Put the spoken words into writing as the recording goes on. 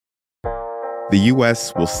The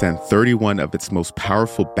U.S. will send 31 of its most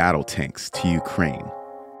powerful battle tanks to Ukraine.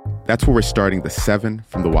 That's where we're starting the 7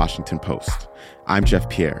 from the Washington Post. I'm Jeff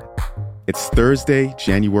Pierre. It's Thursday,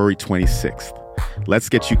 January 26th. Let's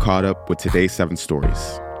get you caught up with today's 7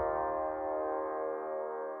 stories.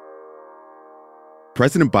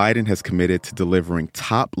 President Biden has committed to delivering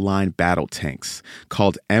top-line battle tanks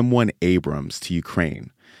called M1 Abrams to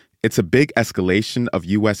Ukraine. It's a big escalation of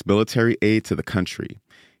U.S. military aid to the country.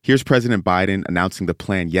 Here's President Biden announcing the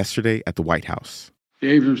plan yesterday at the White House. The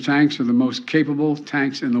Abrams tanks are the most capable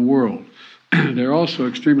tanks in the world. They're also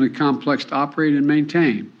extremely complex to operate and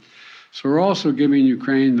maintain. So we're also giving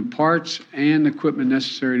Ukraine the parts and equipment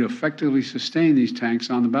necessary to effectively sustain these tanks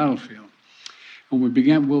on the battlefield. And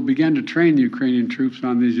we'll begin to train the Ukrainian troops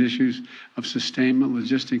on these issues of sustainment,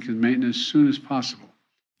 logistics, and maintenance as soon as possible.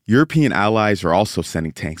 European allies are also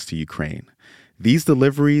sending tanks to Ukraine. These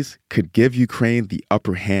deliveries could give Ukraine the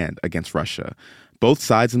upper hand against Russia. Both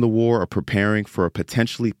sides in the war are preparing for a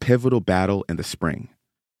potentially pivotal battle in the spring.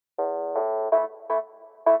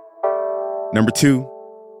 Number 2,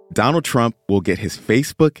 Donald Trump will get his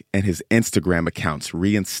Facebook and his Instagram accounts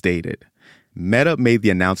reinstated. Meta made the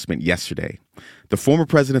announcement yesterday. The former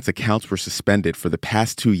president's accounts were suspended for the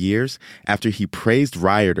past 2 years after he praised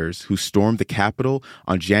rioters who stormed the Capitol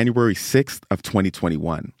on January 6th of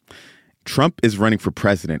 2021. Trump is running for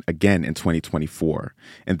president again in 2024,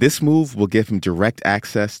 and this move will give him direct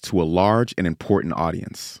access to a large and important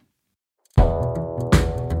audience.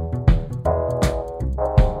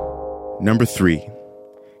 Number 3,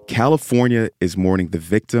 California is mourning the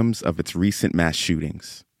victims of its recent mass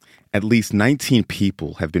shootings. At least 19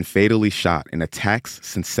 people have been fatally shot in attacks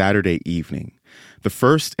since Saturday evening. The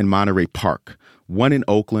first in Monterey Park, one in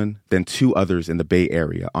Oakland, then 2 others in the Bay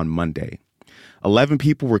Area on Monday. 11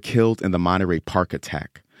 people were killed in the Monterey Park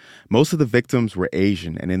attack. Most of the victims were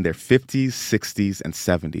Asian and in their 50s, 60s, and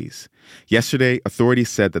 70s. Yesterday, authorities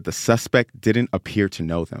said that the suspect didn't appear to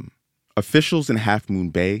know them. Officials in Half Moon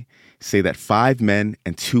Bay say that 5 men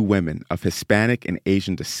and 2 women of Hispanic and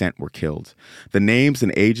Asian descent were killed. The names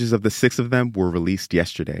and ages of the 6 of them were released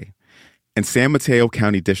yesterday. And San Mateo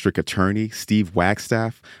County District Attorney Steve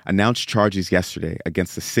Wagstaff announced charges yesterday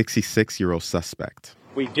against the 66-year-old suspect.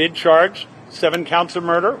 We did charge 7 counts of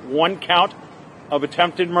murder, 1 count of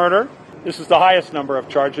attempted murder. This is the highest number of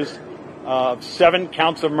charges of 7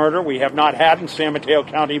 counts of murder we have not had in San Mateo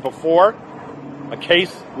County before. A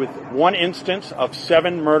case with 1 instance of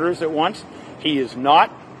 7 murders at once. He is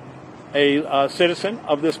not a citizen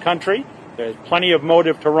of this country. There's plenty of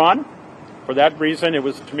motive to run. For that reason, it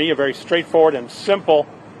was, to me, a very straightforward and simple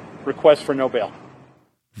request for no bail.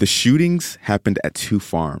 The shootings happened at 2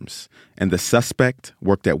 farms, and the suspect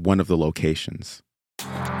worked at one of the locations.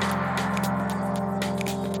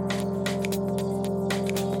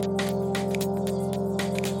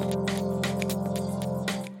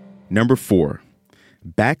 Number 4,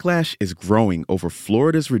 backlash is growing over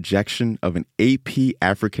Florida's rejection of an AP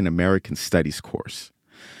African American Studies course.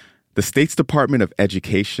 The state's Department of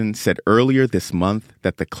Education said earlier this month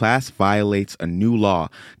that the class violates a new law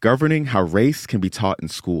governing how race can be taught in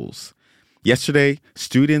schools. Yesterday,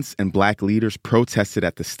 students and Black leaders protested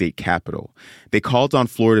at the state capitol. They called on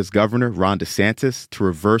Florida's Governor, Ron DeSantis, to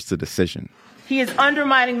reverse the decision. He is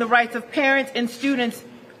undermining the rights of parents and students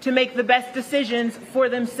to make the best decisions for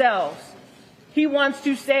themselves. He wants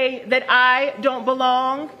to say that I don't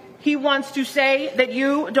belong. He wants to say that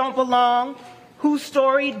you don't belong. Whose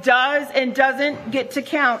story does and doesn't get to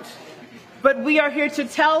count. But we are here to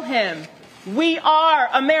tell him, we are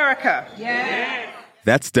America. Yes.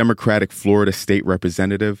 That's Democratic Florida State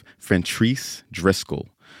Representative Fentrice Driscoll.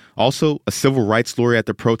 Also, a civil rights lawyer at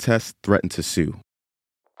the protest threatened to sue.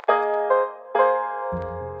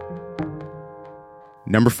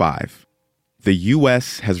 Number 5, the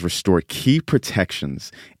U.S. has restored key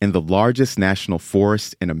protections in the largest national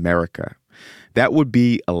forest in America. That would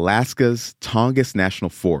be Alaska's Tongass National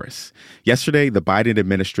Forest. Yesterday, the Biden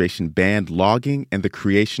administration banned logging and the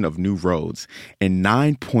creation of new roads in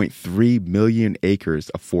 9.3 million acres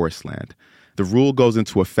of forest land. The rule goes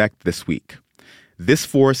into effect this week. This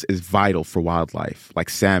forest is vital for wildlife, like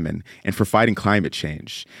salmon, and for fighting climate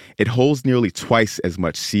change. It holds nearly twice as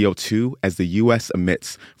much CO2 as the U.S.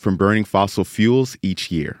 emits from burning fossil fuels each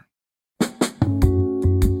year.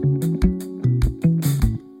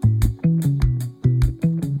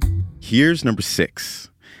 Here's number 6.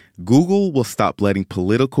 Google will stop letting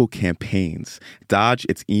political campaigns dodge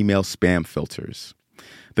its email spam filters.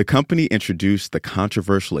 The company introduced the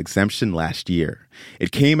controversial exemption last year.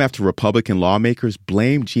 It came after Republican lawmakers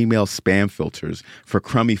blamed Gmail spam filters for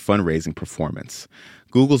crummy fundraising performance.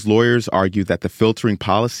 Google's lawyers argue that the filtering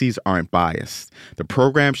policies aren't biased. The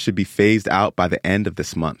program should be phased out by the end of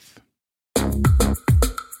this month.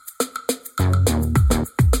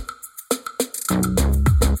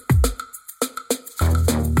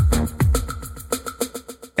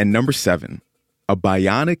 And number 7, a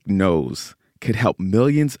bionic nose could help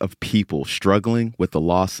millions of people struggling with the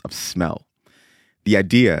loss of smell. The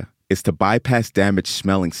idea is to bypass damaged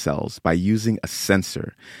smelling cells by using a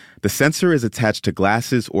sensor. The sensor is attached to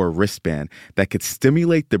glasses or a wristband that could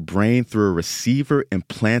stimulate the brain through a receiver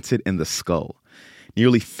implanted in the skull.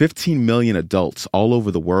 Nearly 15 million adults all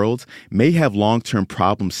over the world may have long-term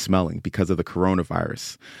problems smelling because of the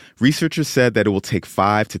coronavirus. Researchers said that it will take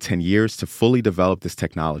 5 to 10 years to fully develop this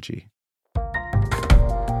technology.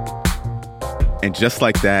 And just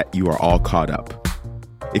like that, you are all caught up.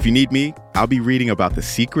 If you need me, I'll be reading about the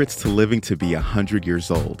secrets to living to be 100 years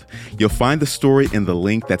old. You'll find the story in the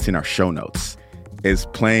link that's in our show notes. Is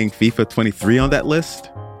playing FIFA 23 on that list?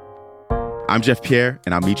 I'm Jeff Pierre,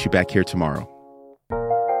 and I'll meet you back here tomorrow.